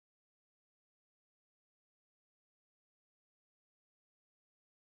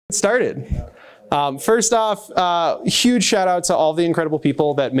Started. First off, huge shout out to all the incredible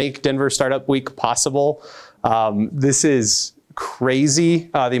people that make Denver Startup Week possible. This is crazy,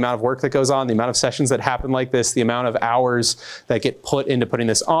 the amount of work that goes on, the amount of sessions that happen like this, the amount of hours that get put into putting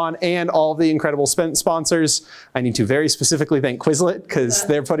this on, and all the incredible sponsors. I need to very specifically thank Quizlet because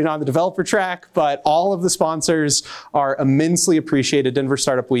they're putting on the developer track, but all of the sponsors are immensely appreciated. Denver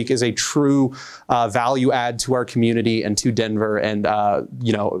Startup Week is a true value add to our community and to Denver, and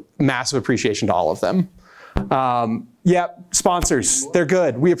massive appreciation to all of them. Yeah, sponsors, they're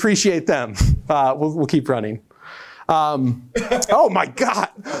good. We appreciate them. We'll keep running. Oh my God,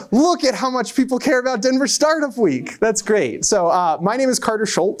 look at how much people care about Denver Startup Week. That's great. So my name is Carter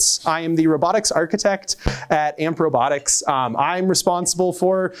Schultz. I am the robotics architect at AMP Robotics. I'm responsible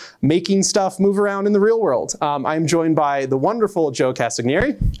for making stuff move around in the real world. I'm joined by the wonderful Joe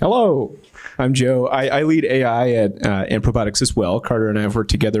Castagneri. Hello, I'm Joe. I lead AI at AMP Robotics as well. Carter and I have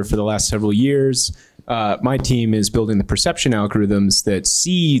worked together for the last several years. My team is building the perception algorithms that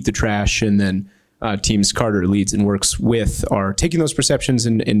see the trash, and then teams Carter leads and works with are taking those perceptions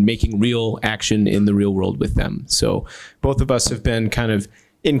and making real action in the real world with them. So both of us have been kind of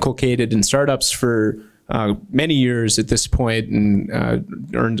inculcated in startups for many years at this point, and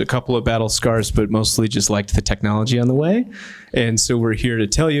earned a couple of battle scars, but mostly just liked the technology on the way. And so we're here to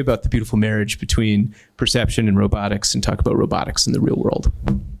tell you about the beautiful marriage between perception and robotics and talk about robotics in the real world.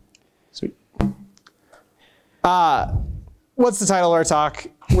 Sweet. What's the title of our talk?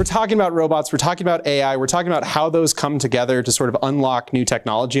 We're talking about robots, we're talking about AI, we're talking about how those come together to sort of unlock new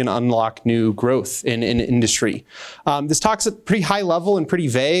technology and unlock new growth in industry. This talk's at pretty high level and pretty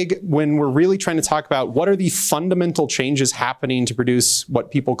vague when we're really trying to talk about what are the fundamental changes happening to produce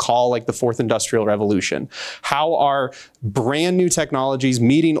what people call like the fourth industrial revolution. How are brand new technologies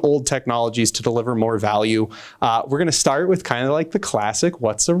meeting old technologies to deliver more value? We're gonna start with kind of like the classic,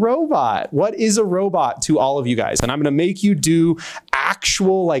 what's a robot? What is a robot to all of you guys? And I'm gonna make you do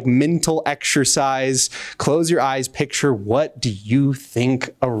actual like mental exercise. Close your eyes, picture, what do you think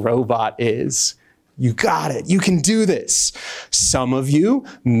a robot is? You got it. You can do this. Some of you,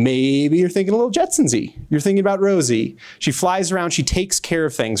 maybe you're thinking a little Jetsons-y. You're thinking about Rosie. She flies around. She takes care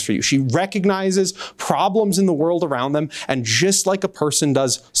of things for you. She recognizes problems in the world around them, and just like a person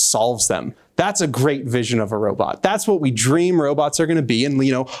does, solves them. That's a great vision of a robot. That's what we dream robots are going to be,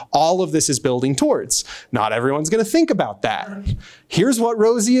 and all of this is building towards. Not everyone's going to think about that. Here's what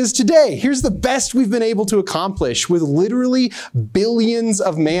Rosie is today. Here's the best we've been able to accomplish with literally billions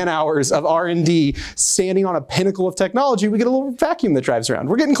of man-hours of R&D standing on a pinnacle of technology. We get a little vacuum that drives around.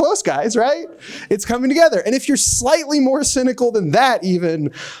 We're getting close, guys, right? It's coming together. And if you're slightly more cynical than that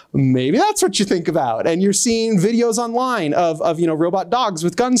even, maybe that's what you think about. And you're seeing videos online of robot dogs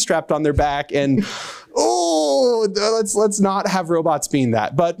with guns strapped on their back, and oh, let's not have robots being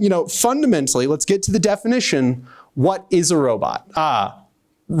that. But fundamentally, let's get to the definition. What is a robot?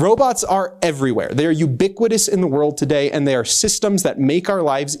 Robots are everywhere. They are ubiquitous in the world today, and they are systems that make our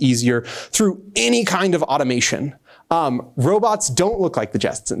lives easier through any kind of automation. Robots don't look like the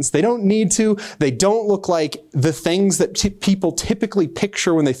Jetsons. They don't need to. They don't look like the things that people typically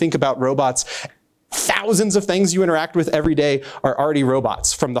picture when they think about robots. Thousands of things you interact with every day are already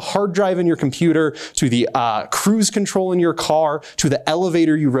robots, from the hard drive in your computer to the cruise control in your car to the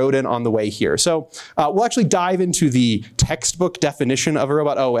elevator you rode in on the way here. So we'll actually dive into the textbook definition of a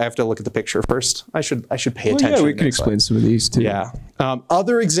robot. Oh, I have to look at the picture first. I should pay attention. Yeah, we can explain some of these too. Yeah.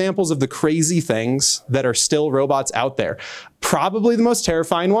 Other examples of the crazy things that are still robots out there. Probably the most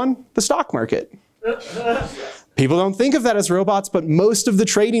terrifying one, the stock market. People don't think of that as robots, but most of the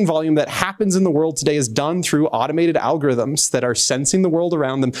trading volume that happens in the world today is done through automated algorithms that are sensing the world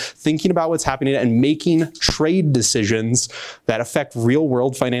around them, thinking about what's happening, and making trade decisions that affect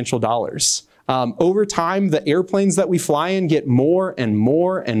real-world financial dollars. Over time, the airplanes that we fly in get more and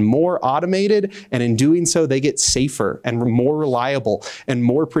more and more automated, and in doing so, they get safer and more reliable and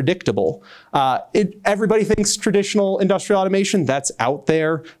more predictable. Everybody thinks traditional industrial automation, that's out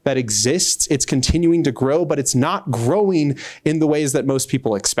there, that exists. It's continuing to grow, but it's not growing in the ways that most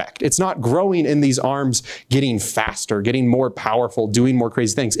people expect. It's not growing in these arms getting faster, getting more powerful, doing more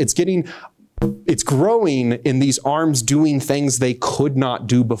crazy things. It's growing in these arms doing things they could not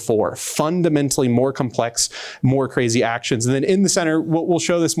do before, fundamentally more complex, more crazy actions. And then in the center, we'll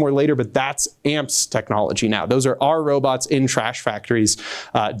show this more later, but that's AMP's technology now. Those are our robots in trash factories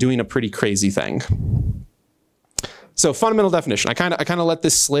doing a pretty crazy thing. So fundamental definition, I kind of let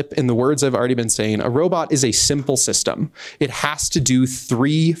this slip in the words I've already been saying. A robot is a simple system. It has to do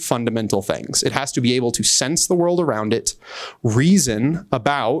three fundamental things. It has to be able to sense the world around it, reason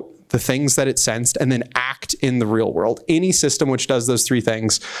about the things that it sensed, and then act in the real world. Any system which does those three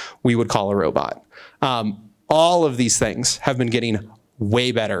things, we would call a robot. All of these things have been getting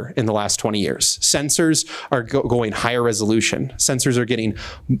way better in the last 20 years. Sensors are going higher resolution. Sensors are getting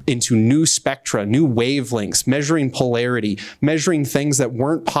into new spectra, new wavelengths, measuring polarity, measuring things that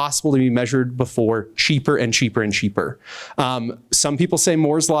weren't possible to be measured before, cheaper and cheaper and cheaper. Some people say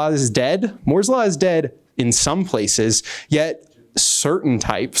Moore's Law is dead. Moore's Law is dead in some places, yet certain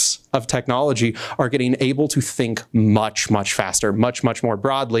types of technology are getting able to think much, much faster, much, much more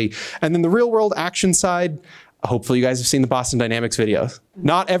broadly. And then the real world action side, hopefully you guys have seen the Boston Dynamics videos.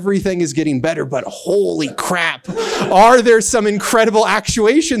 Not everything is getting better, but holy crap, are there some incredible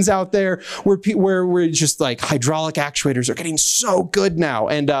actuations out there where we're just like hydraulic actuators are getting so good now.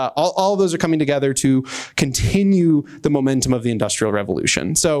 And all of those are coming together to continue the momentum of the Industrial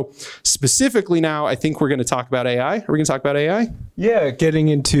Revolution. So specifically now, I think we're going to talk about AI. Are we going to talk about AI? Yeah, getting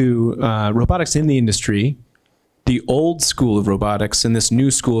into robotics in the industry, the old school of robotics and this new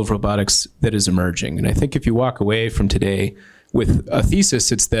school of robotics that is emerging. And I think if you walk away from today with a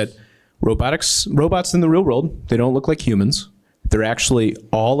thesis, it's that robots in the real world, they don't look like humans. They're actually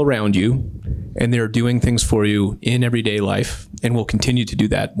all around you, and they're doing things for you in everyday life, and will continue to do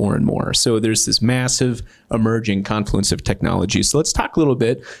that more and more. So there's this massive emerging confluence of technology. So let's talk a little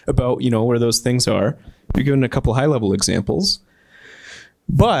bit about, where those things are. We've given a couple high-level examples.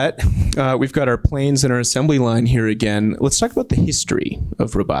 But we've got our planes and our assembly line here again. Let's talk about the history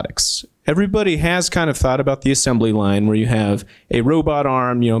of robotics. Everybody has kind of thought about the assembly line where you have a robot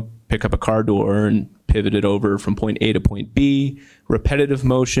arm, pick up a car door and pivot it over from point A to point B, repetitive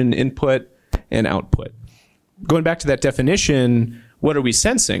motion, input and output. Going back to that definition, what are we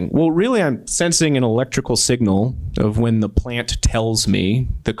sensing? Well, really, I'm sensing an electrical signal of when the plant tells me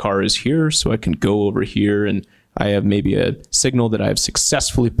the car is here, so I can go over here, and I have maybe a signal that I have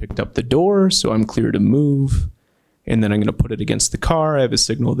successfully picked up the door, so I'm clear to move. And then I'm going to put it against the car. I have a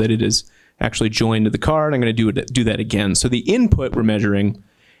signal that it is actually joined to the car, and I'm going to do that again. So the input we're measuring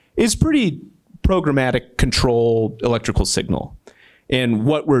is pretty programmatic control electrical signal. And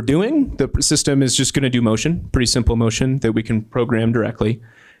what we're doing, the system is just going to do motion, pretty simple motion that we can program directly.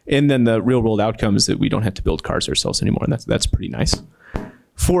 And then the real world outcome is that we don't have to build cars ourselves anymore, and that's pretty nice.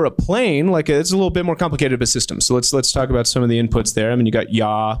 For a plane, it's a little bit more complicated of a system. So let's talk about some of the inputs there. I mean, you got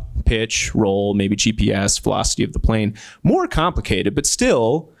yaw, pitch, roll, maybe GPS, velocity of the plane. More complicated, but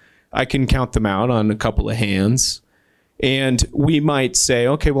still, I can count them out on a couple of hands. And we might say,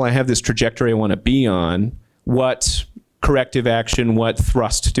 okay, well, I have this trajectory I want to be on. What corrective action, what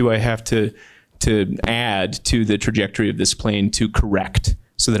thrust do I have to add to the trajectory of this plane to correct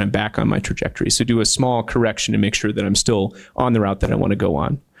so that I'm back on my trajectory? So do a small correction to make sure that I'm still on the route that I want to go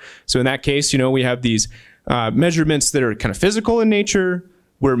on. So in that case, we have these measurements that are kind of physical in nature.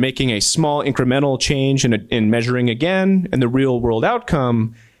 We're making a small incremental change in measuring again, and the real world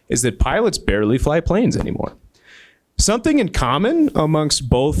outcome is that pilots barely fly planes anymore. Something in common amongst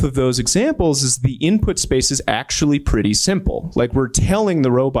both of those examples is the input space is actually pretty simple. Like, we're telling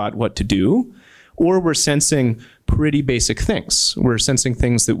the robot what to do, or we're sensing pretty basic things. We're sensing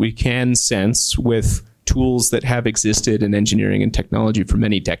things that we can sense with tools that have existed in engineering and technology for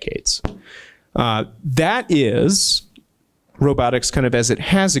many decades. That is robotics kind of as it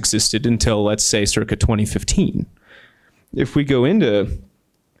has existed until, let's say, circa 2015. If we go into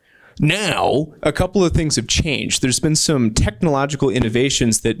now, a couple of things have changed. There's been some technological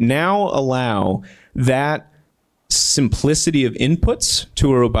innovations that now allow that simplicity of inputs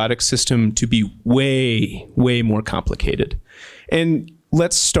to a robotic system to be way, way more complicated. And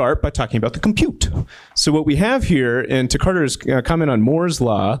let's start by talking about the compute. So what we have here, and to Carter's comment on Moore's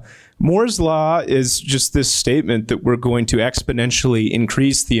Law is just this statement that we're going to exponentially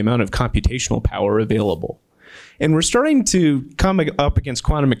increase the amount of computational power available. And we're starting to come up against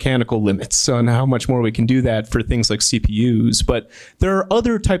quantum mechanical limits on how much more we can do that for things like CPUs. But there are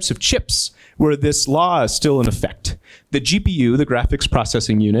other types of chips where this law is still in effect. The GPU, the graphics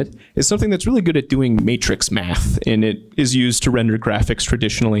processing unit, is something that's really good at doing matrix math, and it is used to render graphics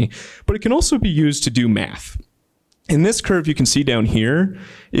traditionally, but it can also be used to do math. And this curve you can see down here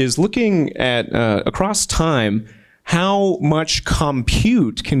is looking at, across time, how much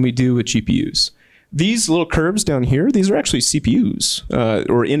compute can we do with GPUs. These little curves down here, these are actually CPUs,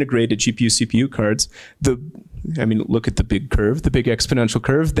 or integrated GPU-CPU cards. Look at the big curve, the big exponential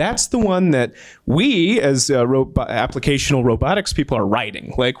curve. That's the one that we, as applicational robotics people, are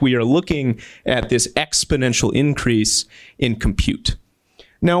riding. Like, we are looking at this exponential increase in compute.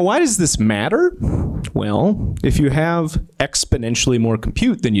 Now, why does this matter? Well, if you have exponentially more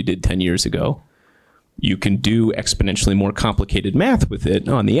compute than you did 10 years ago, you can do exponentially more complicated math with it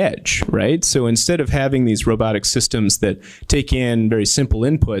on the edge, right? So instead of having these robotic systems that take in very simple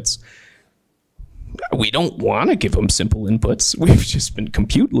inputs, we don't want to give them simple inputs. We've just been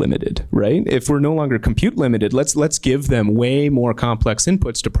compute limited, right? If we're no longer compute limited, let's give them way more complex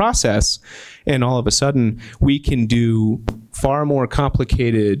inputs to process, and all of a sudden we can do far more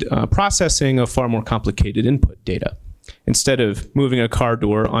complicated processing of far more complicated input data. Instead of moving a car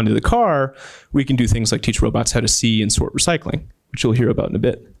door onto the car, we can do things like teach robots how to see and sort recycling, which you'll hear about in a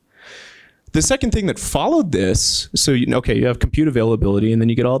bit. The second thing that followed this, so you have compute availability, and then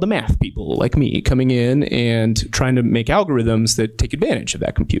you get all the math people like me coming in and trying to make algorithms that take advantage of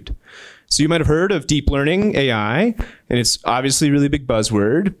that compute. So you might have heard of deep learning, AI, and it's obviously a really big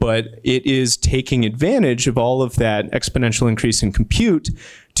buzzword, but it is taking advantage of all of that exponential increase in compute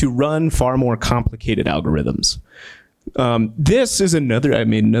to run far more complicated algorithms. This is I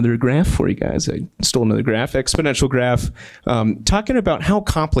made another graph for you guys. I stole another graph, exponential graph, talking about how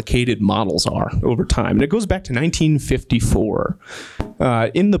complicated models are over time. And it goes back to 1954.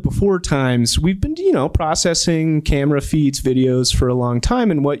 In the before times, we've been, processing camera feeds, videos for a long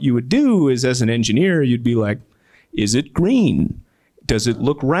time. And what you would do is, as an engineer, you'd be like, is it green? Does it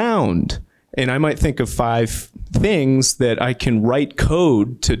look round? And I might think of 5 things that I can write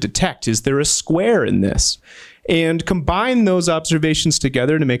code to detect. Is there a square in this? And combine those observations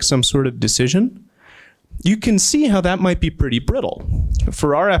together to make some sort of decision. You can see how that might be pretty brittle.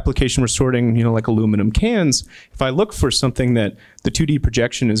 For our application, we're sorting, like aluminum cans. If I look for something that the 2D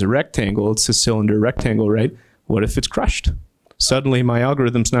projection is a rectangle, it's a cylinder rectangle, right? What if it's crushed? Suddenly my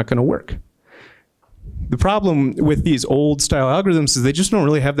algorithm's not going to work. The problem with these old style algorithms is they just don't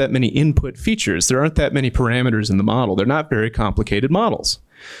really have that many input features. There aren't that many parameters in the model. They're not very complicated models.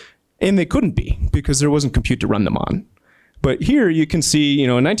 And they couldn't be because there wasn't compute to run them on. But here you can see,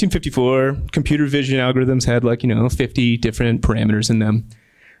 in 1954, computer vision algorithms had 50 different parameters in them.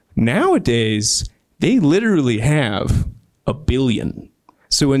 Nowadays, they literally have a billion.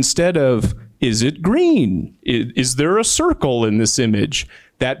 So instead of, is it green? Is there a circle in this image?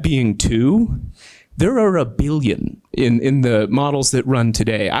 That being 2, there are a billion in the models that run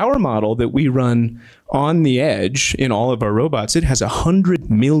today. Our model that we run on the edge in all of our robots, it has 100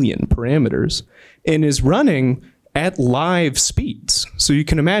 million parameters and is running at live speeds. So you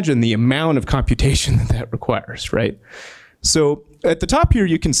can imagine the amount of computation that requires, right? So at the top here,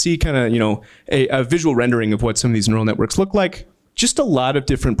 you can see kind of, a visual rendering of what some of these neural networks look like. Just a lot of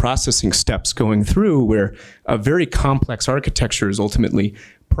different processing steps going through where a very complex architecture is ultimately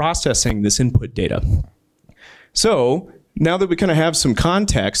processing this input data. So now that we kind of have some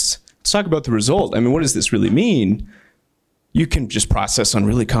context, let's talk about the result. I mean, what does this really mean? You can just process on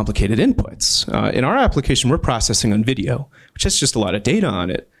really complicated inputs. In our application, we're processing on video, which has just a lot of data on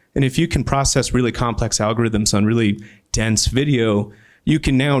it. And if you can process really complex algorithms on really dense video, you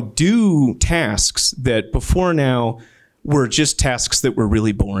can now do tasks that before now were just tasks that were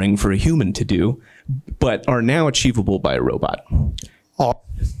really boring for a human to do, but are now achievable by a robot. I'll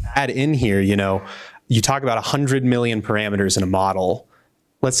just add in here, you talk about 100 million parameters in a model.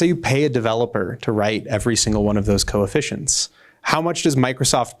 Let's say you pay a developer to write every single one of those coefficients. How much does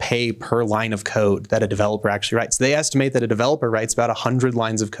Microsoft pay per line of code that a developer actually writes? They estimate that a developer writes about 100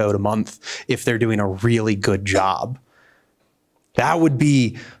 lines of code a month if they're doing a really good job. That would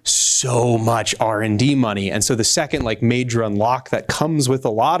be so much R&D money. And so the second major unlock that comes with a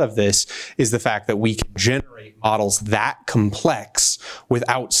lot of this is the fact that we can generate models that complex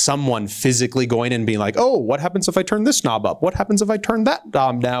without someone physically going in and being like, oh, what happens if I turn this knob up? What happens if I turn that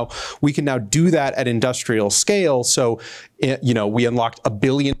knob now? We can now do that at industrial scale. So, we unlocked 1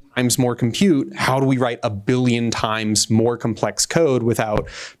 billion times more compute. How do we write 1 billion times more complex code without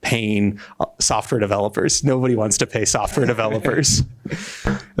paying software developers? Nobody wants to pay software developers.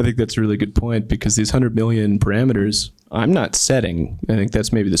 I think that's a really good point because these 100 million parameters, I'm not setting. I think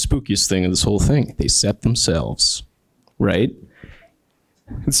that's maybe the spookiest thing of this whole thing. They set themselves, right?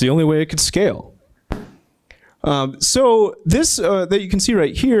 It's the only way it could scale. So this that you can see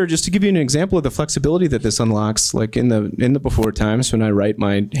right here, just to give you an example of the flexibility that this unlocks, like in the before times when I write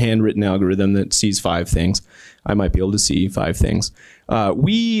my handwritten algorithm that sees 5 things, I might be able to see 5 things.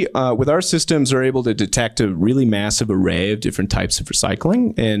 We, with our systems, are able to detect a really massive array of different types of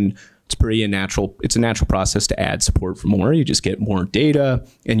recycling, and it's a natural process to add support for more. You just get more data,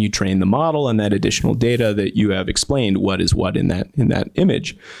 and you train the model on that additional data that you have explained what is what in that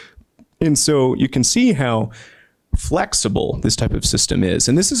image. And so you can see how flexible this type of system is.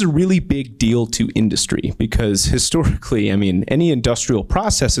 And this is a really big deal to industry because historically, any industrial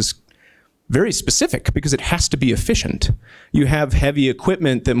process is very specific because it has to be efficient. You have heavy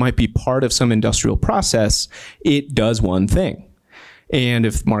equipment that might be part of some industrial process. It does one thing. And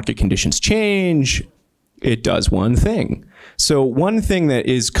if market conditions change, it does one thing. So one thing that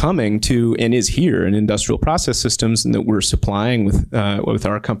is coming to and is here in industrial process systems and that we're supplying with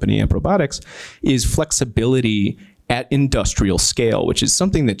our company, Amp Robotics, is flexibility at industrial scale, which is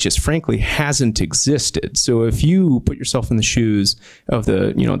something that just frankly hasn't existed. So if you put yourself in the shoes of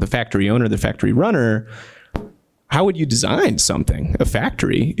the factory owner, the factory runner, how would you design something, a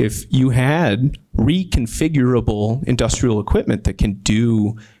factory, if you had reconfigurable industrial equipment that can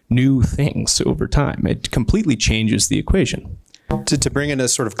do new things over time? It completely changes the equation. To bring in a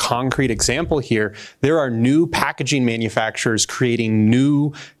sort of concrete example here, there are new packaging manufacturers creating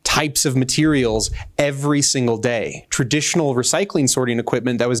new types of materials every single day. Traditional recycling sorting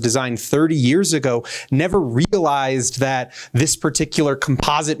equipment that was designed 30 years ago never realized that this particular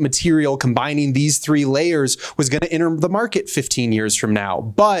composite material combining these 3 layers was going to enter the market 15 years from now.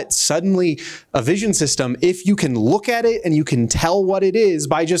 But suddenly a vision system, if you can look at it and you can tell what it is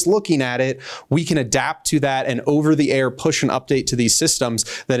by just looking at it, we can adapt to that and over the air push an update to these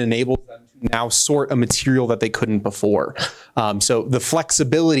systems that enable them to now sort a material that they couldn't before. So the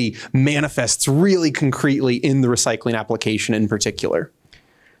flexibility manifests really concretely in the recycling application in particular.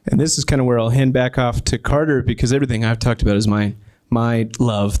 And this is kind of where I'll hand back off to Carter, because everything I've talked about is my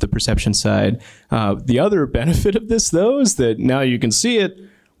love, the perception side. The other benefit of this, though, is that now you can see it.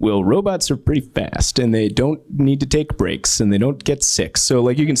 Well, robots are pretty fast and they don't need to take breaks and they don't get sick. So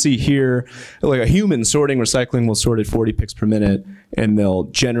like you can see here, like a human sorting recycling will sort at 40 picks per minute, and they'll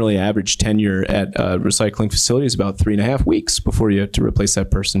generally average tenure at a recycling facility is about 3.5 weeks before you have to replace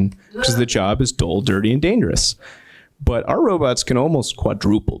that person because the job is dull, dirty, and dangerous. But our robots can almost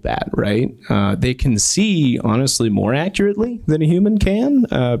quadruple that, right? They can see, honestly, more accurately than a human can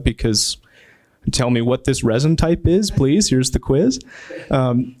because tell me what this resin type is, please. Here's the quiz.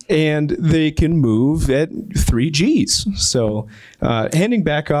 And they can move at 3 Gs. So handing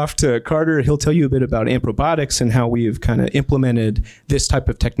back off to Carter, he'll tell you a bit about Amp Robotics and how we have kind of implemented this type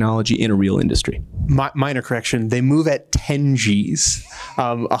of technology in a real industry. Minor correction, they move at 10 Gs,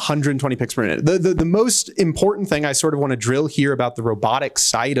 120 picks per minute. The most important thing I sort of want to drill here about the robotics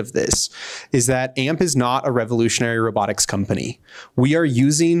side of this is that Amp is not a revolutionary robotics company. We are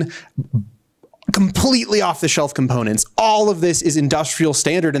using completely off-the-shelf components. All of this is industrial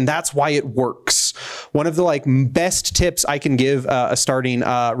standard, and that's why it works. One of the best tips I can give a starting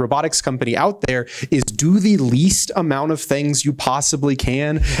robotics company out there is do the least amount of things you possibly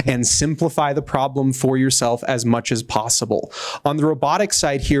can and simplify the problem for yourself as much as possible. On the robotics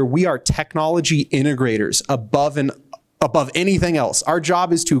side here, we are technology integrators above anything else. Our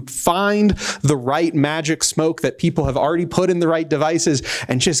job is to find the right magic smoke that people have already put in the right devices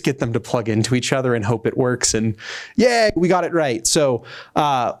and just get them to plug into each other and hope it works. And yay, we got it right. So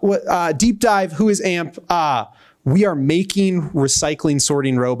deep dive, who is Amp? We are making recycling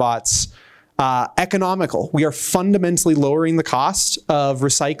sorting robots economical. We are fundamentally lowering the cost of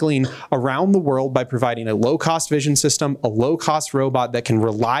recycling around the world by providing a low-cost vision system, a low-cost robot that can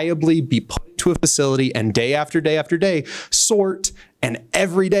reliably be put to a facility and day after day after day sort, and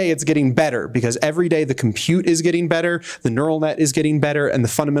every day it's getting better because every day the compute is getting better, the neural net is getting better, and the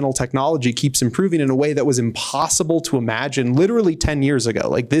fundamental technology keeps improving in a way that was impossible to imagine literally 10 years ago.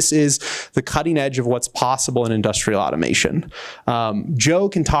 Like, this is the cutting edge of what's possible in industrial automation. Joe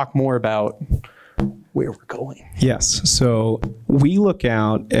can talk more about where we're going. Yes. So we look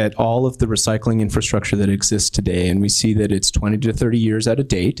out at all of the recycling infrastructure that exists today, and we see that it's 20 to 30 years out of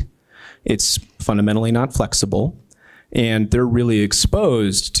date. It's fundamentally not flexible, and they're really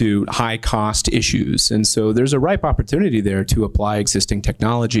exposed to high cost issues. And so there's a ripe opportunity there to apply existing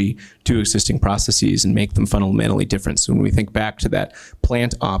technology to existing processes and make them fundamentally different. So when we think back to that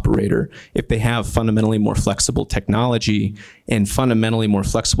plant operator, if they have fundamentally more flexible technology and fundamentally more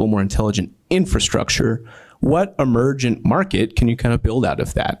flexible, more intelligent infrastructure, what emergent market can you kind of build out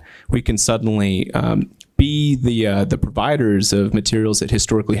of that? We can suddenly be the providers of materials that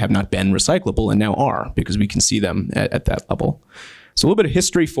historically have not been recyclable and now are, because we can see them at that level. So a little bit of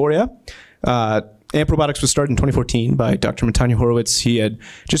history for you. Amp Robotics was started in 2014 by Dr. Matanya Horowitz. He had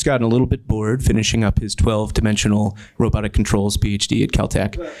just gotten a little bit bored finishing up his 12-dimensional robotic controls PhD at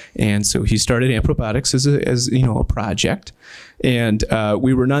Caltech, and so he started Amp Robotics as a project. And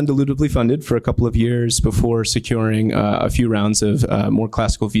we were non-dilutively funded for a couple of years before securing a few rounds of more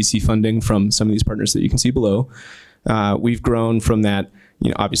classical VC funding from some of these partners that you can see below. We've grown from that,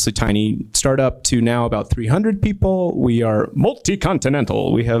 obviously tiny startup to now about 300 people. We are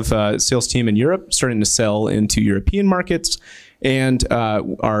multi-continental. We have a sales team in Europe starting to sell into European markets. And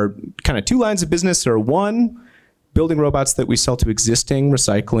our kind of two lines of business are, one, building robots that we sell to existing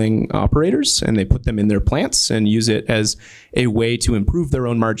recycling operators, and they put them in their plants and use it as a way to improve their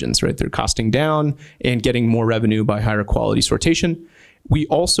own margins, right? They're costing down and getting more revenue by higher quality sortation. We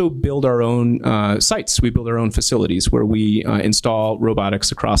also build our own sites. We build our own facilities where we install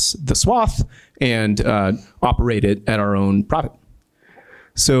robotics across the swath and operate it at our own profit.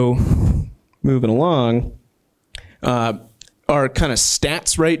 So moving along, our kind of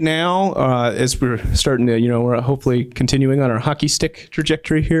stats right now, as we're starting to, we're hopefully continuing on our hockey stick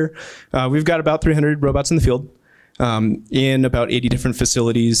trajectory here. We've got about 300 robots in the field in about 80 different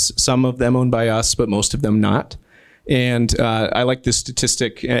facilities, some of them owned by us, but most of them not. And I like this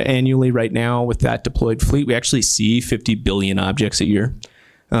statistic annually right now with that deployed fleet. We actually see 50 billion objects a year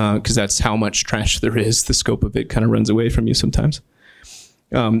because that's how much trash there is. The scope of it kind of runs away from you sometimes.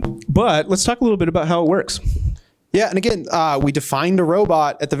 But let's talk a little bit about how it works. Yeah, and again, we defined a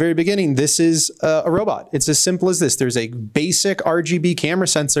robot at the very beginning. This is a robot. It's as simple as this. There's a basic RGB camera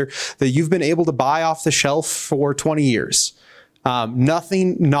sensor that you've been able to buy off the shelf for 20 years.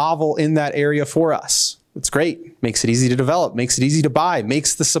 Nothing novel in that area for us. It's great. Makes it easy to develop, makes it easy to buy,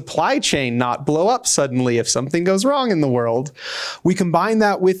 makes the supply chain not blow up suddenly if something goes wrong in the world. We combine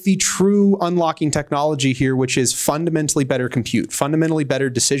that with the true unlocking technology here, which is fundamentally better compute, fundamentally better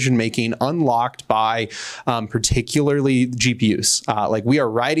decision-making unlocked by particularly GPUs. Like we are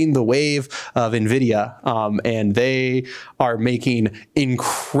riding the wave of NVIDIA and they are making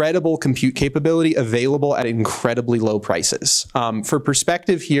incredible compute capability available at incredibly low prices. For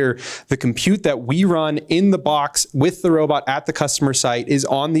perspective here, the compute that we run in the box with the robot at the customer site is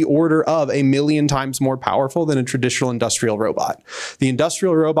on the order of 1,000,000 times more powerful than a traditional industrial robot. The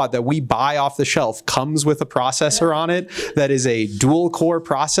industrial robot that we buy off the shelf comes with a processor on it that is a dual core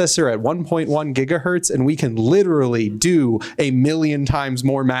processor at 1.1 gigahertz, and we can literally do 1,000,000 times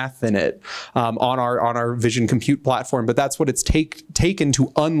more math than it on our Vision compute platform. But that's what it's taken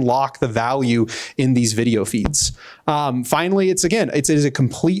to unlock the value in these video feeds. Finally, it is a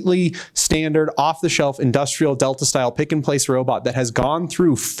completely standard off-the-shelf industrial Delta-style pick-and-place robot that has gone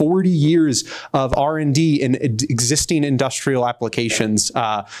through 40 years of R&D in existing industrial applications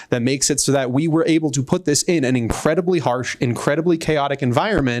that makes it so that we were able to put this in an incredibly harsh, incredibly chaotic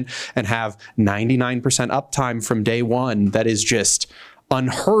environment and have 99% uptime from day one. That is just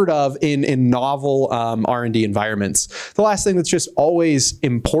unheard of in novel R&D environments. The last thing that's just always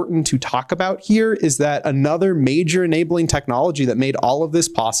important to talk about here is that another major enabling technology that made all of this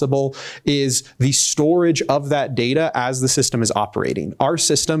possible is the storage of that data as the system is operating. Our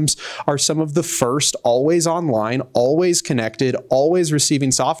systems are some of the first always online, always connected, always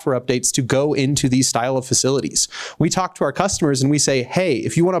receiving software updates to go into these style of facilities. We talk to our customers and we say, hey,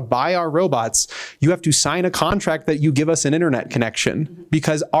 if you want to buy our robots, you have to sign a contract that you give us an internet connection,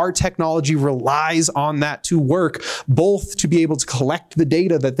 because our technology relies on that to work, both to be able to collect the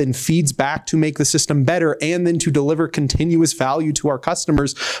data that then feeds back to make the system better and then to deliver continuous value to our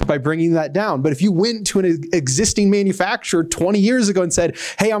customers by bringing that down. But if you went to an existing manufacturer 20 years ago and said,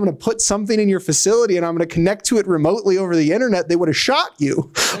 hey, I'm going to put something in your facility and I'm going to connect to it remotely over the internet, they would have shot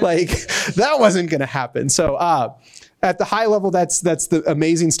you. Like that wasn't going to happen. So at the high level, that's the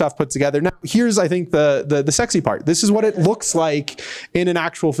amazing stuff put together. Now, here's, I think, the sexy part. This is what it looks like in an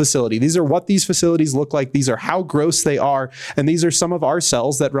actual facility. These are what these facilities look like. These are how gross they are. And these are some of our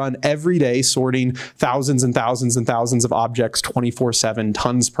cells that run every day, sorting thousands and thousands and thousands of objects 24/7,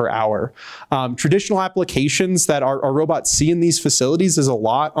 tons per hour. Traditional applications that our robots see in these facilities is a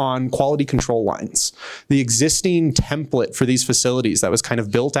lot on quality control lines. The existing template for these facilities that was kind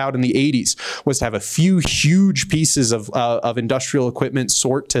of built out in the 80s was to have a few huge pieces of industrial equipment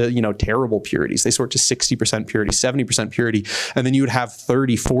sort to, terrible purities. They sort to 60% purity, 70% purity. And then you would have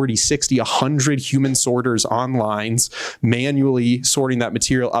 30, 40, 60, 100 human sorters on lines, manually sorting that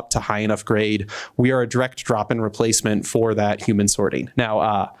material up to high enough grade. We are a direct drop-in replacement for that human sorting.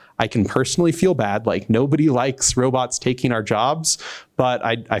 Now, I can personally feel bad, like nobody likes robots taking our jobs, but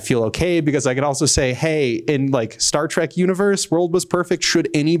I feel okay because I can also say, hey, in like Star Trek universe, world was perfect. Should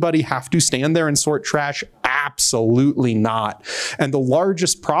anybody have to stand there and sort trash? Absolutely not. And the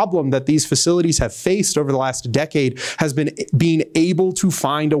largest problem that these facilities have faced over the last decade has been being able to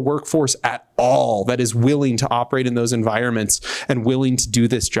find a workforce at all that is willing to operate in those environments and willing to do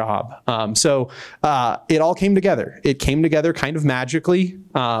this job. So it all came together. It came together kind of magically.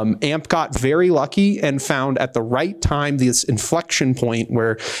 AMP got very lucky and found at the right time this inflection point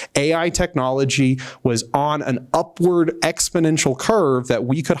where AI technology was on an upward exponential curve that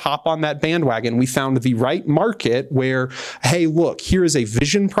we could hop on that bandwagon. We found the right market where, hey, look, here is a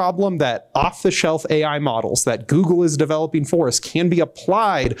vision problem that off-the-shelf AI models that Google is developing for us can be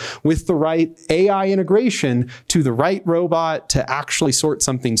applied with the right AI integration to the right robot to actually sort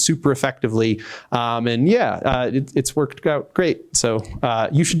something super effectively. And yeah, it's worked out great. So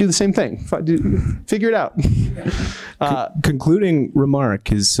you should do the same thing. Figure it out. Concluding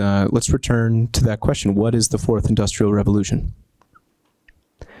remark is, let's return to that question. What is the fourth industrial revolution?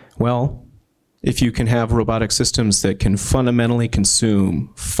 Well, if you can have robotic systems that can fundamentally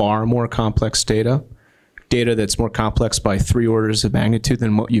consume far more complex data that's more complex by 3 orders of magnitude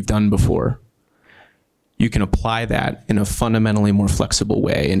than what you've done before, you can apply that in a fundamentally more flexible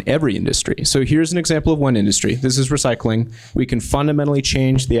way in every industry. So here's an example of one industry. This is recycling. We can fundamentally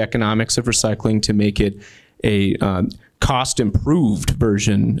change the economics of recycling to make it a cost-improved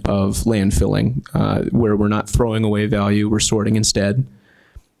version of landfilling, where we're not throwing away value, we're sorting instead.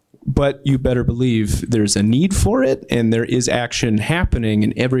 But you better believe there's a need for it, and there is action happening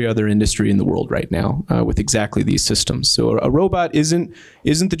in every other industry in the world right now with exactly these systems. So a robot isn't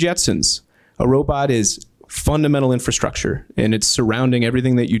the Jetsons. A robot is fundamental infrastructure, and it's surrounding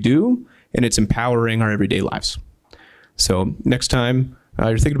everything that you do, and it's empowering our everyday lives. So next time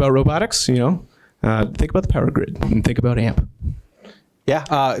you're thinking about robotics, think about the power grid and think about AMP.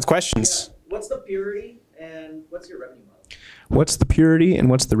 Yeah, it's questions. What's the purity and what's your revenue model? What's the purity and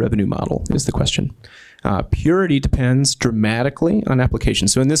what's the revenue model is the question. Purity depends dramatically on application.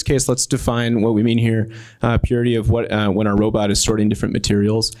 So in this case, let's define what we mean here. Purity of what when our robot is sorting different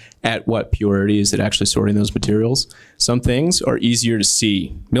materials, at what purity is it actually sorting those materials? Some things are easier to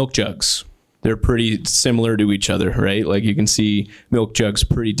see. Milk jugs, they're pretty similar to each other, right? Like you can see milk jugs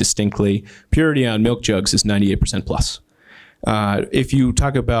pretty distinctly. Purity on milk jugs is 98% plus. If you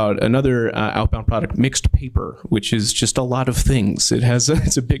talk about another outbound product, mixed paper, which is just a lot of things,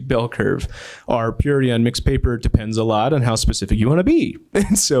 it's a big bell curve. Our purity on mixed paper depends a lot on how specific you want to be.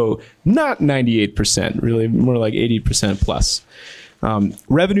 And so not 98%, really more like 80% plus.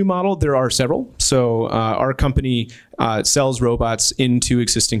 Revenue model, there are several. So our company sells robots into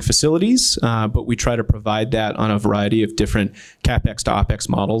existing facilities, but we try to provide that on a variety of different CapEx to OpEx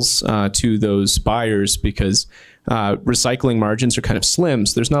models to those buyers because recycling margins are kind of slim,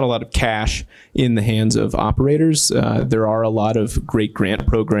 so there's not a lot of cash in the hands of operators. There are a lot of great grant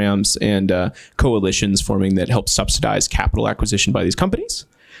programs and coalitions forming that help subsidize capital acquisition by these companies.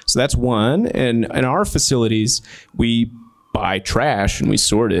 So that's one. And in our facilities, we buy trash and we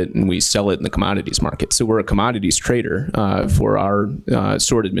sort it and we sell it in the commodities market. So we're a commodities trader for our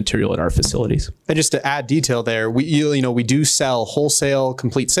sorted material at our facilities. And just to add detail there, we do sell wholesale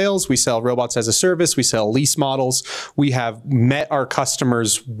complete sales. We sell robots as a service. We sell lease models. We have met our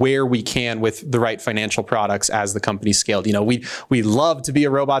customers where we can with the right financial products as the company scaled. We love to be a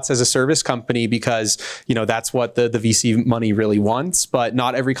robots as a service company because that's what the VC money really wants. But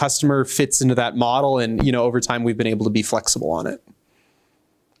not every customer fits into that model. And over time we've been able to be flexible on it.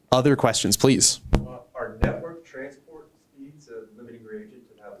 Other questions, please. Are network transport speeds a limiting reagent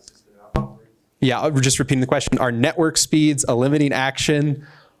to how the system operates? Yeah, we're just repeating the question. Are network speeds a limiting action?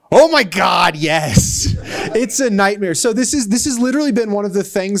 Oh my God, yes. It's a nightmare. So this has literally been one of the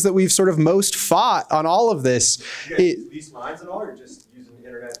things that we've sort of most fought on all of this. Do you guys lease lines at all, or just using the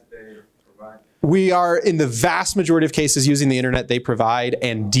internet that they provide? We are, in the vast majority of cases, using the internet they provide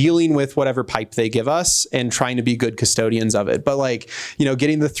and dealing with whatever pipe they give us and trying to be good custodians of it. But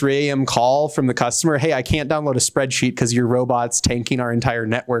getting the 3 a.m. call from the customer, hey, I can't download a spreadsheet because your robot's tanking our entire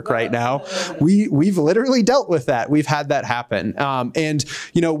network right now. We've literally dealt with that. We've had that happen.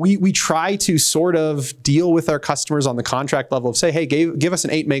 We try to sort of deal with our customers on the contract level of say, hey, give us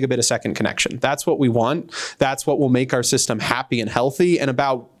an 8 megabit a second connection. That's what we want. That's what will make our system happy and healthy. And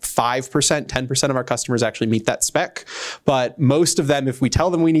about 5%, 10% of our customers actually meet that spec. But most of them, if we tell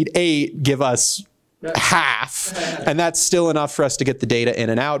them we need 8, give us half. And that's still enough for us to get the data in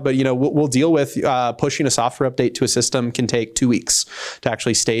and out. But we'll deal with pushing a software update to a system can take 2 weeks to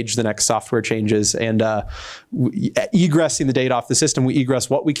actually stage the next software changes. And egressing the data off the system, we egress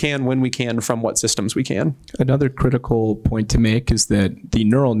what we can, when we can, from what systems we can. Another critical point to make is that the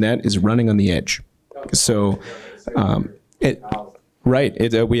neural net is running on the edge. So right.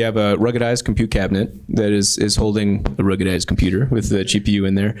 We have a ruggedized compute cabinet that is holding a ruggedized computer with the GPU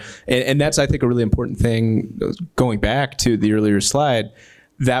in there. And that's, I think, a really important thing. Going back to the earlier slide,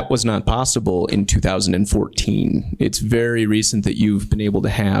 That was not possible in 2014. It's very recent that you've been able to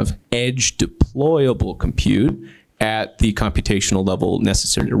have edge deployable compute at the computational level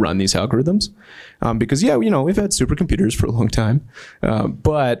necessary to run these algorithms. Because yeah, we've had supercomputers for a long time,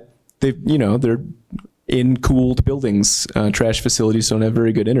 but they're in cooled buildings. Trash facilities don't have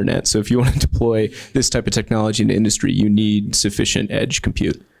very good internet. So if you want to deploy this type of technology into industry, you need sufficient edge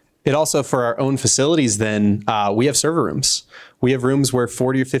compute. It also, for our own facilities then, we have server rooms. We have rooms where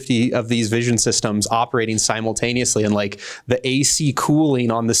 40 or 50 of these vision systems operating simultaneously, and like the AC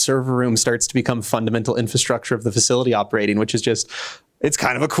cooling on the server room starts to become fundamental infrastructure of the facility operating, which is just, it's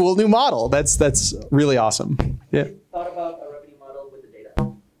kind of a cool new model. That's really awesome. Yeah. Thought about a revenue model with the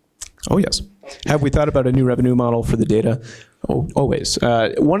data? Oh, yes. Have we thought about a new revenue model for the data? Oh, always.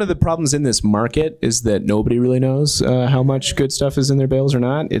 One of the problems in this market is that nobody really knows how much good stuff is in their bales or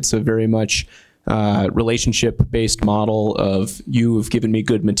not. It's a very much relationship-based model of you have given me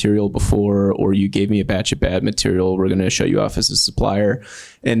good material before, or you gave me a batch of bad material. We're going to shut you off as a supplier.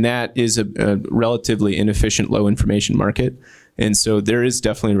 And that is a relatively inefficient, low information market. And so there is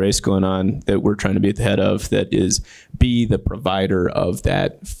definitely a race going on that we're trying to be at the head of, that is be the provider of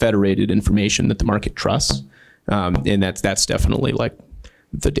that federated information that the market trusts. And that's definitely like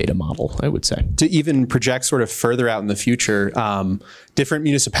the data model, I would say. To even project sort of further out in the future, different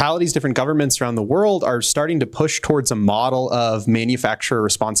municipalities, different governments around the world are starting to push towards a model of manufacturer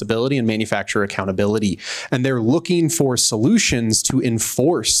responsibility and manufacturer accountability. And they're looking for solutions to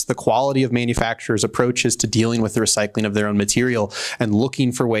enforce the quality of manufacturers' approaches to dealing with the recycling of their own material, and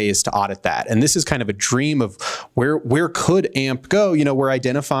looking for ways to audit that. And this is kind of a dream of where could AMP go? We're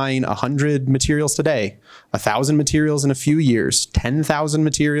identifying 100 materials today, 1,000 materials in a few years, 10,000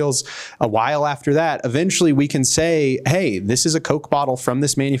 materials a while after that. Eventually we can say, hey, this is a Coke bottle from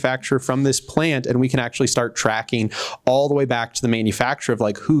this manufacturer, from this plant, and we can actually start tracking all the way back to the manufacturer of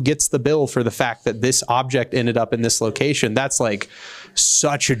like who gets the bill for the fact that this object ended up in this location. That's like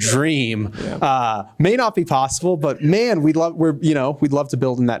such a dream. Yeah. May not be possible, but man, we'd love to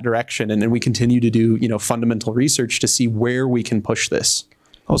build in that direction, and then we continue to do fundamental research to see where we can push this.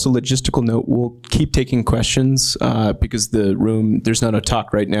 Also, logistical note, we'll keep taking questions because the room, there's not a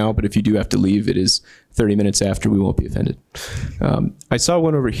talk right now, but if you do have to leave, it is 30 minutes after. We won't be offended. I saw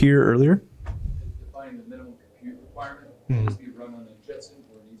one over here earlier. Defining the minimum compute requirement. Needs to be run on a Jetson,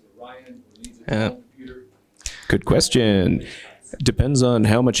 or needs a Ryan, or needs a Dell computer. Good question. Depends on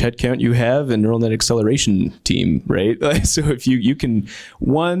how much headcount you have and neural net acceleration team, right? So if you can,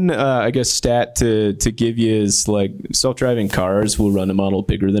 I guess stat to give you is like self-driving cars will run a model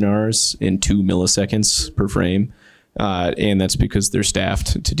bigger than ours in 2 milliseconds per frame. And that's because they're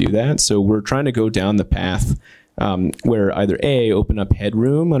staffed to do that. So we're trying to go down the path where either A, open up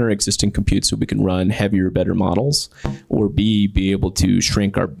headroom on our existing compute so we can run heavier, better models, or B, be able to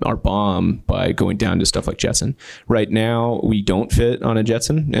shrink our BOM by going down to stuff like Jetson. Right now, we don't fit on a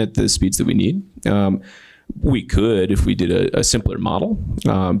Jetson at the speeds that we need. We could if we did a simpler model,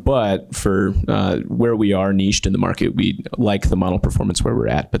 but for where we are niched in the market, we like the model performance where we're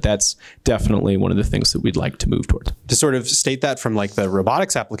at. But that's definitely one of the things that we'd like to move towards. To sort of state that from like the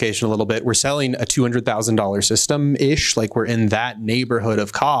robotics application a little bit, we're selling a $200,000 system-ish, like we're in that neighborhood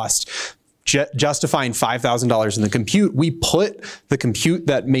of cost. Justifying $5,000 in the compute, we put the compute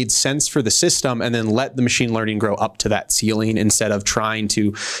that made sense for the system and then let the machine learning grow up to that ceiling instead of trying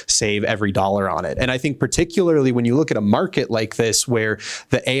to save every dollar on it. And I think particularly when you look at a market like this where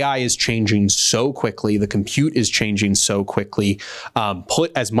the AI is changing so quickly, the compute is changing so quickly,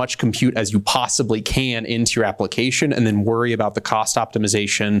 put as much compute as you possibly can into your application and then worry about the cost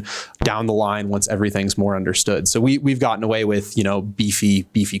optimization down the line once everything's more understood. So we've gotten away with,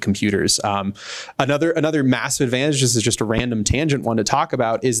 beefy computers. Another massive advantage, this is just a random tangent one to talk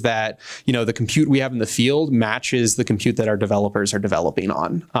about, is that, the compute we have in the field matches the compute that our developers are developing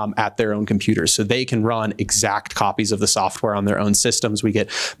on at their own computers. So they can run exact copies of the software on their own systems. We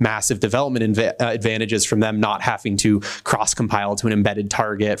get massive development advantages from them not having to cross-compile to an embedded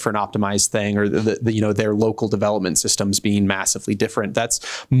target for an optimized thing, or their local development systems being massively different.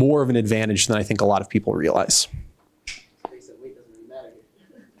 That's more of an advantage than I think a lot of people realize.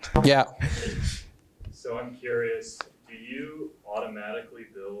 Yeah. So I'm curious, do you automatically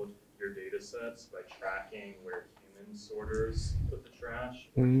build your data sets by tracking where human sorters put the trash,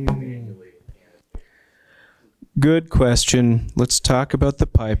 or do you manually annotate? Good question. Let's talk about the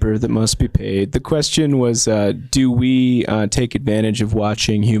piper that must be paid. The question was, do we take advantage of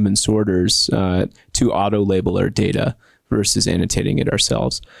watching human sorters to auto-label our data versus annotating it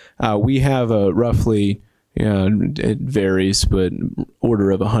ourselves? We have a roughly, it varies, but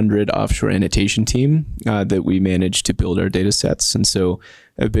order of 100 offshore annotation team that we manage to build our data sets. And so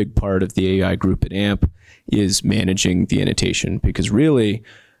a big part of the AI group at AMP is managing the annotation, because really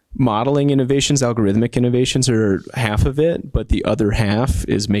modeling innovations, algorithmic innovations are half of it, but the other half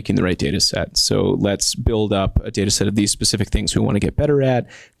is making the right data set. So let's build up a data set of these specific things we want to get better at,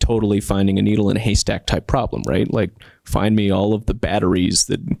 totally finding a needle in a haystack type problem, right? Like find me all of the batteries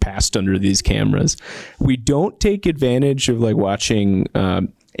that passed under these cameras. We don't take advantage of like watching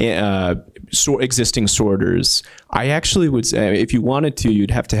existing sorters. I actually would say if you wanted to,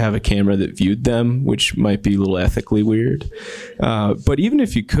 you'd have to have a camera that viewed them, which might be a little ethically weird. But even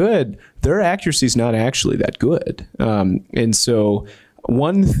if you could, their accuracy is not actually that good. And so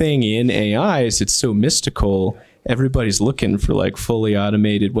one thing in AI is it's so mystical. Everybody's looking for like fully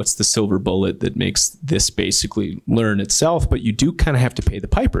automated, what's the silver bullet that makes this basically learn itself, but you do kind of have to pay the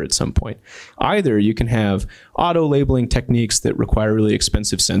piper at some point. Either you can have auto labeling techniques that require really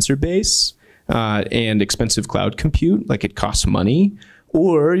expensive sensor base and expensive cloud compute, like it costs money,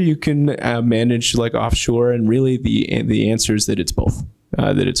 or you can manage like offshore, and really the answer is that it's both,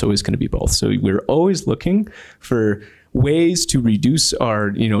 that it's always going to be both. So we're always looking for ways to reduce our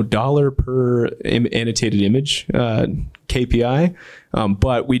dollar per annotated image KPI,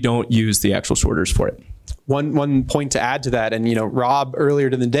 but we don't use the actual sorters for it. One point to add to that, and Rob earlier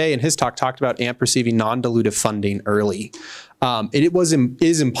in the day in his talked about AMP receiving non-dilutive funding early. It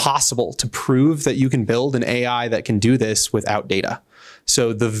is impossible to prove that you can build an AI that can do this without data.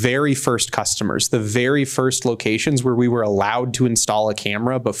 So the very first customers, the very first locations where we were allowed to install a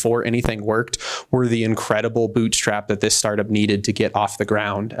camera before anything worked were the incredible bootstrap that this startup needed to get off the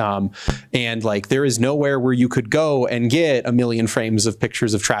ground. And like there is nowhere where you could go and get 1 million frames of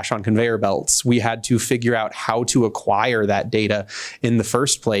pictures of trash on conveyor belts. We had to figure out how to acquire that data in the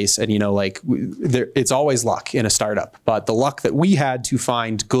first place. And it's always luck in a startup, but the luck that we had to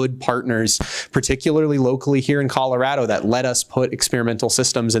find good partners, particularly locally here in Colorado, that let us put experimental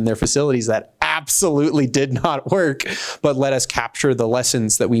systems in their facilities that absolutely did not work, but let us capture the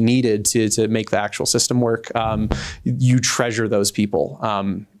lessons that we needed to make the actual system work. You treasure those people.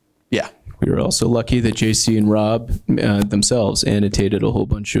 Yeah. We were also lucky that JC and Rob themselves annotated a whole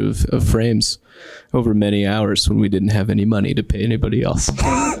bunch of frames over many hours when we didn't have any money to pay anybody else.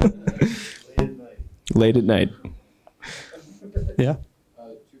 Late at night. Yeah.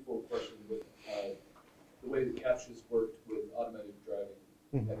 Twofold question with the way the captures worked with automated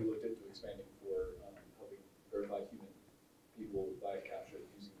driving. Have you looked into expanding for helping verify human people by capture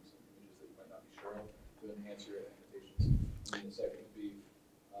using some images that you might not be sure of to enhance your annotations? And the second would be,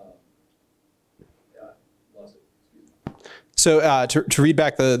 lost it. Excuse me. So to read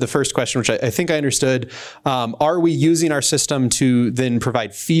back the first question, which I think I understood, are we using our system to then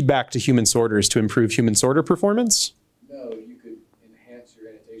provide feedback to human sorters to improve human sorter performance? No, you could enhance your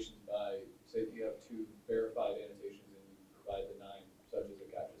annotations by, say that you have 2 verified annotations and you provide the 9, such as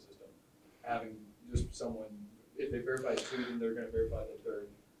a capture system. Having just someone, if they verify 2, then they're going to verify the 3rd,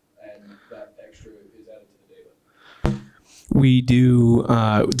 and that extra is added to the data. We do,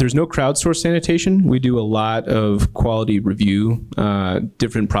 there's no crowdsourced annotation. We do a lot of quality review,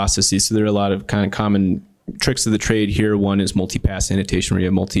 different processes. So there are a lot of kind of common tricks of the trade here. One is multi-pass annotation, where you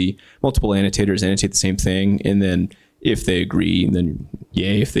have multiple annotators annotate the same thing, and then if they agree, then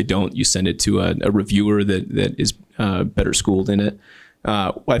yay. If they don't, you send it to a reviewer that is better schooled in it.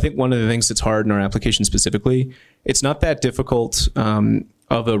 I think one of the things that's hard in our application specifically, it's not that difficult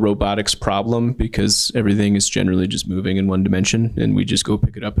of a robotics problem, because everything is generally just moving in one dimension and we just go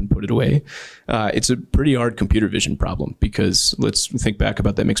pick it up and put it away. It's a pretty hard computer vision problem, because let's think back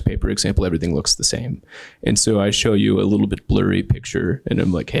about that mixed paper example. Everything looks the same. And so I show you a little bit blurry picture and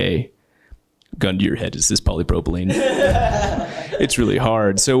I'm like, hey, gun to your head, is this polypropylene? It's really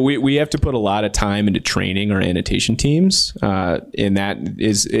hard. So we have to put a lot of time into training our annotation teams. And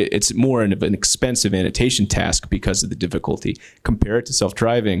it's more of an expensive annotation task because of the difficulty. Compare it to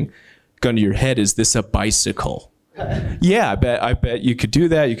self-driving. Gun to your head, is this a bicycle? Yeah, I bet you could do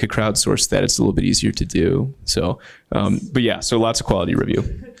that. You could crowdsource that. It's a little bit easier to do. So, but yeah, so lots of quality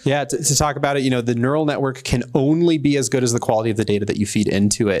review. Yeah, to talk about it, the neural network can only be as good as the quality of the data that you feed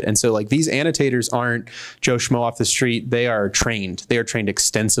into it. And so like these annotators aren't Joe Schmo off the street. They are trained. They are trained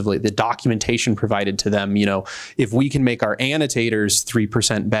extensively. The documentation provided to them, if we can make our annotators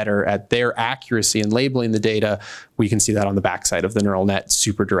 3% better at their accuracy in labeling the data, we can see that on the backside of the neural net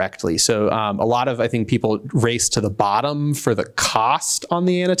super directly. So a lot of, I think, people race to the bottom for the cost on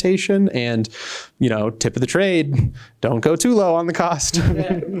the annotation, and, tip of the trade, don't go too low on the cost.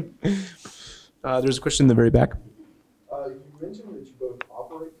 There's a question in the very back. You mentioned that you both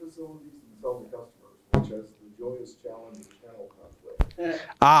operate facilities and sell to customers, which has the joyous challenge of channel conflict.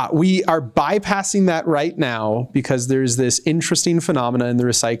 We are bypassing that right now because there's this interesting phenomena in the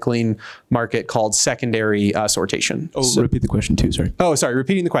recycling market called secondary sortation. Repeat the question too, sorry. Oh, sorry,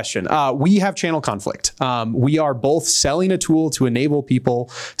 repeating the question. We have channel conflict. We are both selling a tool to enable people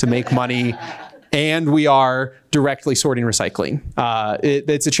to make money, and we are directly sorting recycling.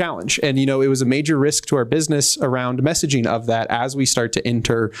 It's a challenge. And, you know, it was a major risk to our business around messaging of that as we start to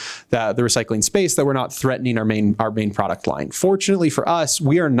enter the recycling space, that we're not threatening our main product line. Fortunately for us,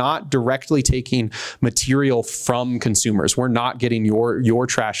 we are not directly taking material from consumers. We're not getting your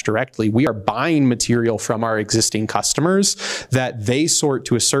trash directly. We are buying material from our existing customers that they sort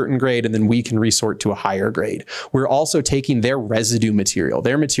to a certain grade, and then we can resort to a higher grade. We're also taking their residue material,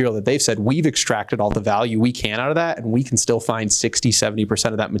 their material that they've said we've extracted all the value we can out of that, and we can still find 60,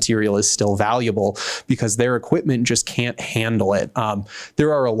 70% of that material is still valuable because their equipment just can't handle it.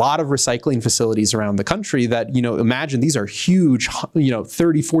 There are a lot of recycling facilities around the country that, you know, imagine these are huge, you know,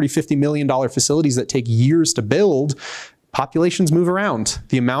 30, 40, $50 million facilities that take years to build. Populations move around.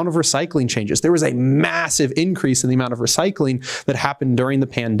 The amount of recycling changes. There was a massive increase in the amount of recycling that happened during the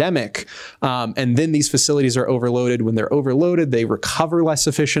pandemic. And then these facilities are overloaded. When they're overloaded, they recover less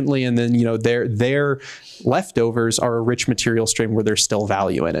efficiently. And then, you know, their leftovers are a rich material stream where there's still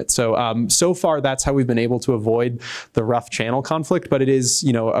value in it. So, so far, that's how we've been able to avoid the rough channel conflict. But it is,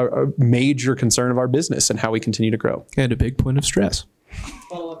 you know, a major concern of our business and how we continue to grow. And a big point of stress.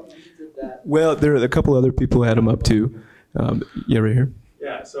 Follow-up to that. Well, there are a couple other people who had them up too. Yeah, right here.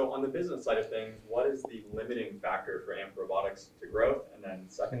 Yeah, so on the business side of things, what is the limiting factor for AMP Robotics to growth? And then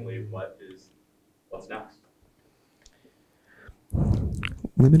secondly, what's next?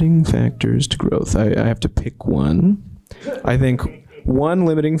 Limiting factors to growth. I have to pick one. I think one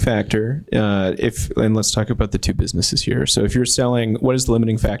limiting factor, and let's talk about the two businesses here. So if you're selling, what is the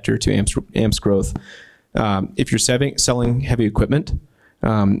limiting factor to AMP's growth? If you're selling heavy equipment,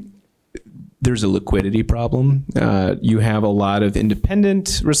 there's a liquidity problem. You have a lot of independent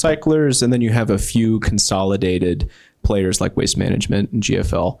recyclers, and then you have a few consolidated players like Waste Management and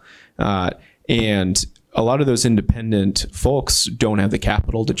GFL. And a lot of those independent folks don't have the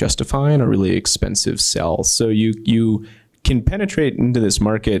capital to justify a really expensive sell. So you can penetrate into this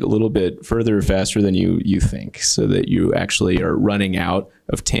market a little bit further, faster than you think, so that you actually are running out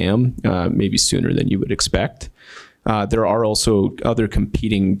of TAM maybe sooner than you would expect. There are also other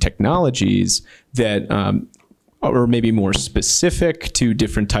competing technologies that are maybe more specific to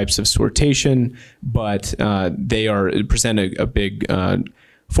different types of sortation, but they present a big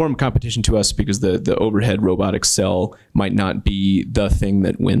form of competition to us because the overhead robotic cell might not be the thing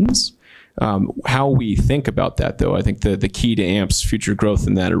that wins. How we think about that, though, I think the key to AMP's future growth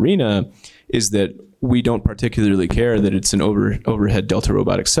in that arena is that we don't particularly care that it's an overhead Delta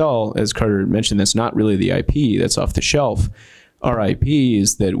robotic cell. As Carter mentioned, that's not really the IP, that's off the shelf. Our IP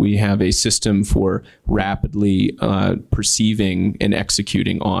is that we have a system for rapidly perceiving and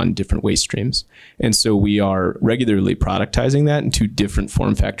executing on different waste streams. And so we are regularly productizing that into different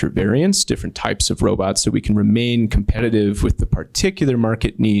form factor variants, different types of robots, so we can remain competitive with the particular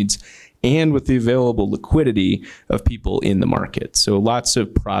market needs and with the available liquidity of people in the market. So lots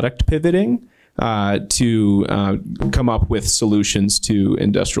of product pivoting to come up with solutions to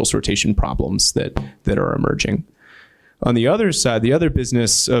industrial sortation problems that are emerging. On the other side, the other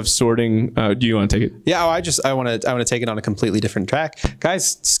business of sorting, do you want to take it? Yeah, I want to take it on a completely different track.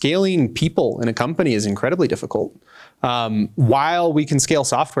 Guys, scaling people in a company is incredibly difficult. While we can scale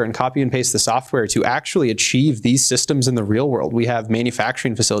software and copy and paste the software to actually achieve these systems in the real world, we have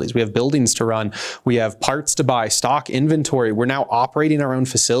manufacturing facilities, we have buildings to run, we have parts to buy, stock inventory. We're now operating our own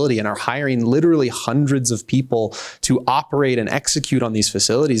facility and are hiring literally hundreds of people to operate and execute on these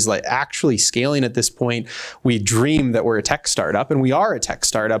facilities. Like actually scaling at this point, we dream that we're a tech startup, and we are a tech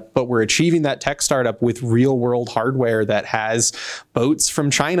startup, but we're achieving that tech startup with real world hardware that has boats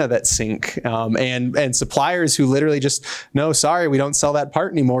from China that sink, and suppliers who literally just, no, sorry, we don't sell that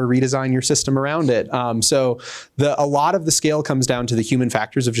part anymore, redesign your system around it. So a lot of the scale comes down to the human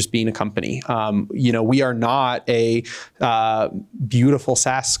factors of just being a company. You know, we are not a beautiful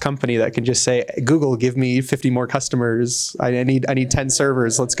SaaS company that can just say, Google, give me 50 more customers. I need 10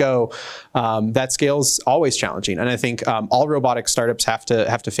 servers, let's go. That scale's always challenging. And I think all robotic startups have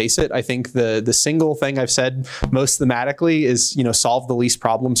to face it. I think the single thing I've said most thematically is, you know, solve the least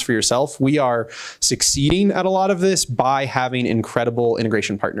problems for yourself. We are succeeding at a lot of this by having incredible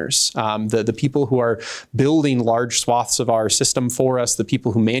integration partners. The people who are building large swaths of our system for us, the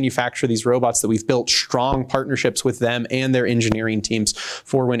people who manufacture these robots, that we've built strong partnerships with them and their engineering teams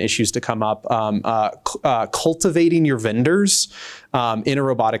for when issues to come up. Cultivating your vendors in a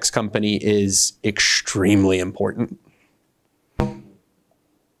robotics company is extremely important.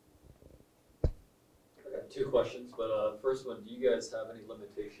 two questions, but first one, do you guys have any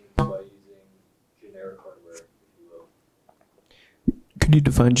limitations by using generic hardware, if you will? Could you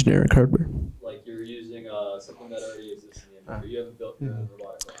define generic hardware? Like you're using something that already exists in the industry. You haven't built your own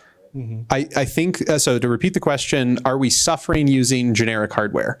robotic arm, right? I think, so to repeat the question, are we suffering using generic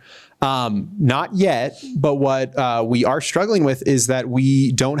hardware? Not yet, but what we are struggling with is that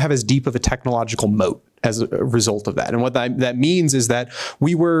we don't have as deep of a technological moat as a result of that. And what that means is that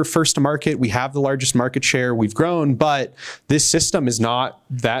we were first to market, we have the largest market share, we've grown, but this system is not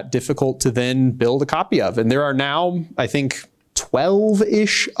that difficult to then build a copy of. And there are now, I think,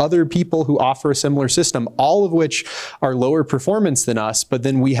 12-ish other people who offer a similar system, all of which are lower performance than us, but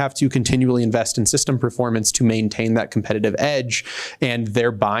then we have to continually invest in system performance to maintain that competitive edge. And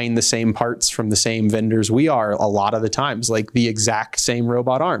they're buying the same parts from the same vendors we are a lot of the times, like the exact same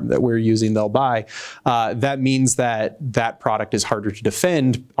robot arm that we're using, they'll buy. That means that that product is harder to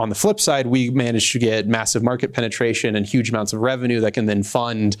defend. On the flip side, we managed to get massive market penetration and huge amounts of revenue that can then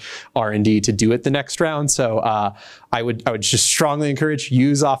fund R&D to do it the next round. So I would just strongly encourage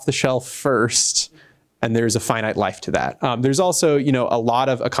use off the shelf first, and there's a finite life to that. There's also, a lot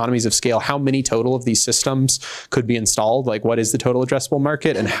of economies of scale. How many total of these systems could be installed? Like, what is the total addressable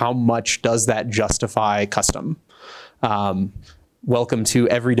market, and how much does that justify custom? Welcome to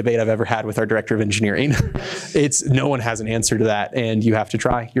every debate I've ever had with our director of engineering. No one has an answer to that, and you have to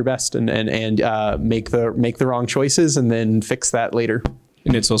try your best and make the wrong choices and then fix that later.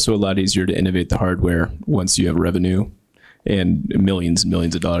 And it's also a lot easier to innovate the hardware once you have revenue and millions and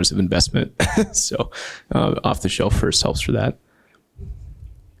millions of dollars of investment. So off the shelf first helps for that.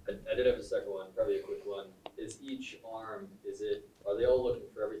 I did have a second one, probably a quick one. Is each arm, are they all looking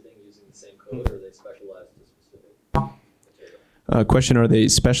for everything using the same code, or are they specialized to specific material? Question, are they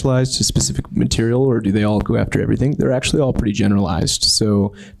specialized to specific material, or do they all go after everything? They're actually all pretty generalized.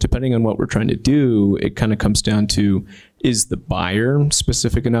 So depending on what we're trying to do, it kind of comes down to, is the buyer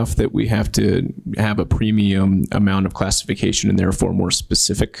specific enough that we have to have a premium amount of classification and therefore more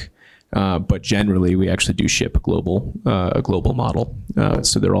specific? But generally, we actually do ship a global model.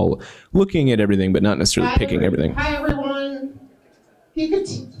 So they're all looking at everything, but not necessarily picking everything. Hi, everyone. If you could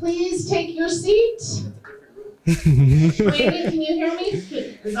please take your seat. Brandon, can you hear me?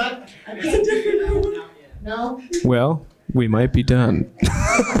 I can't hear you. No? Well, we might be done.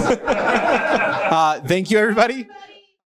 Thank you, everybody.